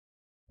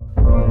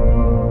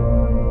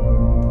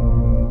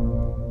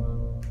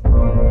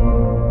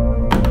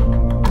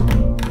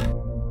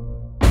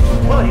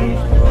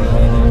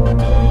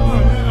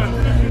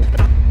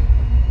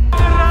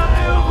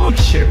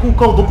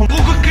كوضكم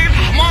كيف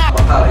حمار.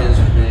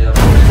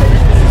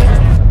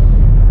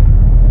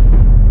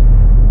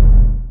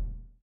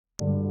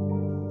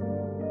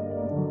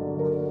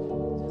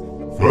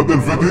 في هذا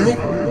الفيديو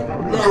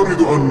لا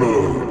أريد أن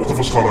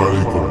أتفشخر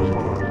عليكم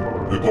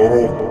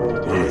بطرق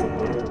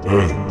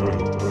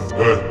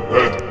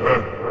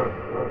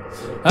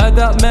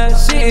هذا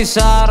ماشي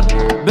إشعار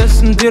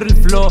باش ندير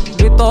الفلو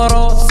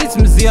بطرو سيت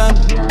مزيان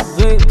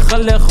غير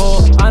خلي خو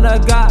أنا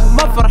قاع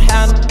ما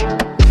فرحان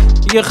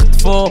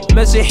يخطفو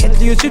ماشي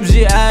حيت اليوتيوب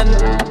جيعان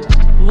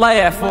الله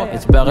يعفو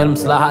حيت باغي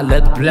المصلحة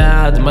لهاد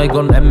بلاد ما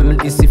يقول نعمم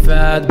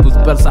الاستفاد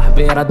بوزبال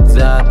صاحبي راه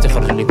زاد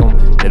تيخرج ليكم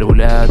على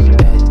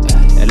الولاد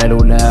على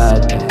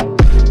الولاد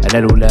على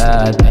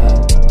الولاد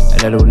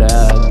على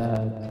الولاد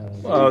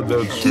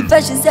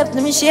كيفاش نسافت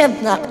من شي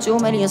ناقتو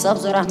مالي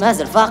صابز راه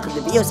مازال فاقد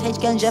البيوس حيت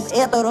كان جاب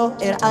ايطرو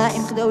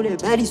ارائم خداو ليه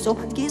باليسو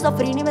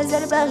كيصفريني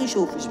مازال باغي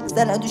يشوفش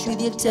مازال عندو شويه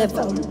ديال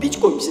التفاهم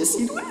البيتكوين مشى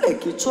السيد ولا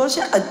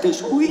كيتشارجي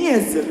قداش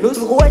ويهز الفلوس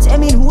الغوات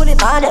امين هو اللي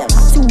طالع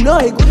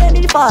سولا يقول انا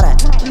اللي فارع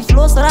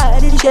الفلوس راه انا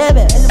اللي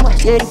جابه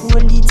المحترف هو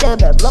اللي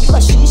تابع بلا بلا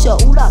شيشه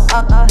ولا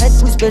قاقا هاد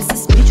بوزبال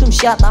سميتو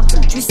مشاطه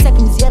شوي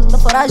ساكن مزيان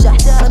الفراجه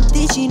حتى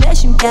رديتي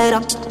ناش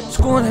مكاره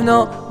شكون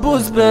هنا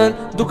بوزبال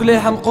دوك اللي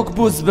حمقوك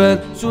بوزبال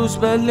شو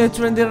جبال لي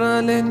ترندي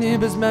راني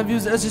باش ما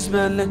فيوز اش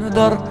جبال لي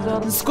نهضر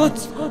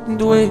نسكت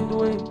ندوي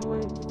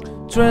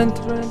ترند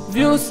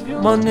فيوز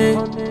ماني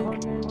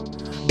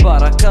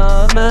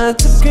بركة ما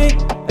تبكي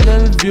على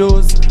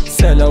الفيوز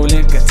سالاو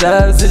ليك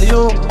تعز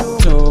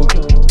اليوتيوب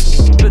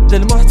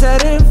بدل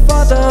محترف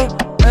فضا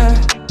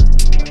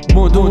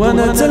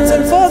مدونة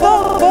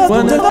الفضا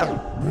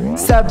وانا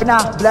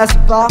سابنا بلا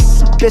سبا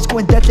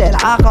بتكون دات ليه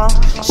العاقة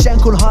شان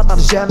كل هاطر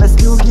جا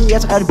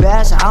مسلوكيات غير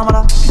باش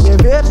عامرة يا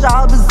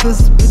بيرجع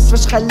بزز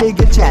فاش خلي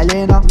قلت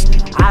علينا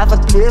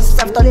عافت بليس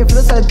صيفط لي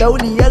فلوس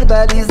الدولية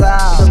الباليزة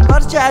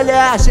دبرت على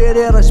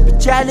عشيري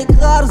رشبت عليك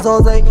غير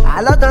زوزي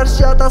على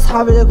درشات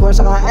اصحاب ليك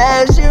واش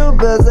غاعيشي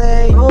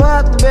وبازي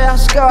وات بيع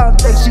شكان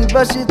داكشي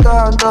باش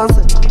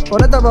يطانداسي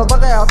وانا دابا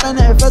باغي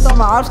يعطيني افادة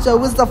ما عرفتش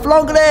وزة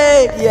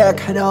فلونغلي ياك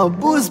حنا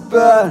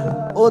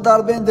بوزبال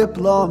وضاربين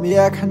دبلوم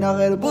ياك حنا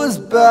غير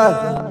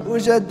بوزبال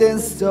وجادين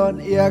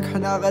ستون ياك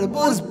حنا غير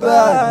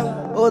بوزبال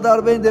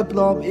وضاربين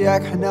دبلوم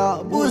ياك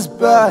حنا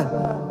بوزبال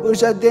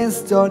وجادين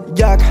ستون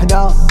ياك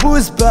حنا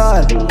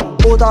بوزبال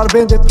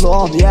وضاربين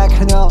دبلوم ياك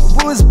حنا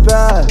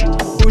بوزبال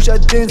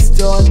وجادين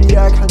ستون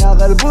ياك حنا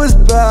غير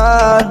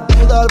بوزبال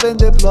وضاربين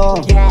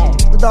دبلوم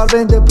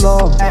وضاربين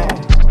دبلوم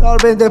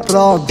ضاربين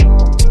دبلوم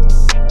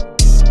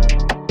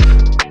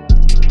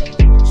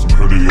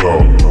اسمحوا لي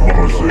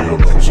المرة الجاية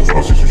نخلصوا في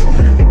راسي